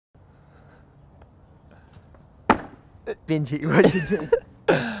Benji, what's your dream?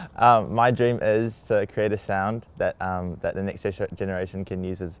 My dream is to create a sound that that the next generation can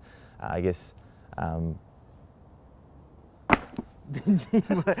use as, I guess.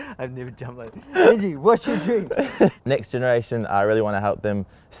 Benji, I've never jumped like Benji, what's your dream? Next generation, I really want to help them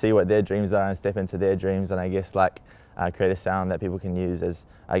see what their dreams are and step into their dreams, and I guess create a sound that people can use as,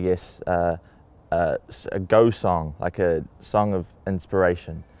 I guess, a go song, like a song of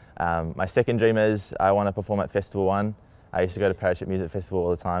inspiration. My second dream is I want to perform at Festival 1. I used to go to Parachute Music Festival all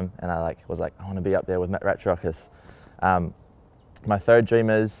the time, and I was like, I want to be up there with Ratch Rockers. My third dream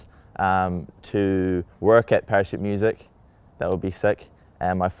is to work at Parachute Music. That would be sick.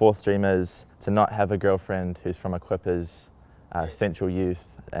 And my fourth dream is to not have a girlfriend who's from Equipa's Central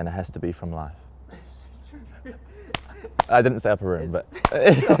Youth, and it has to be from Life. I didn't say Upper Room, but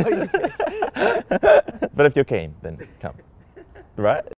but if you're keen, then come. Right?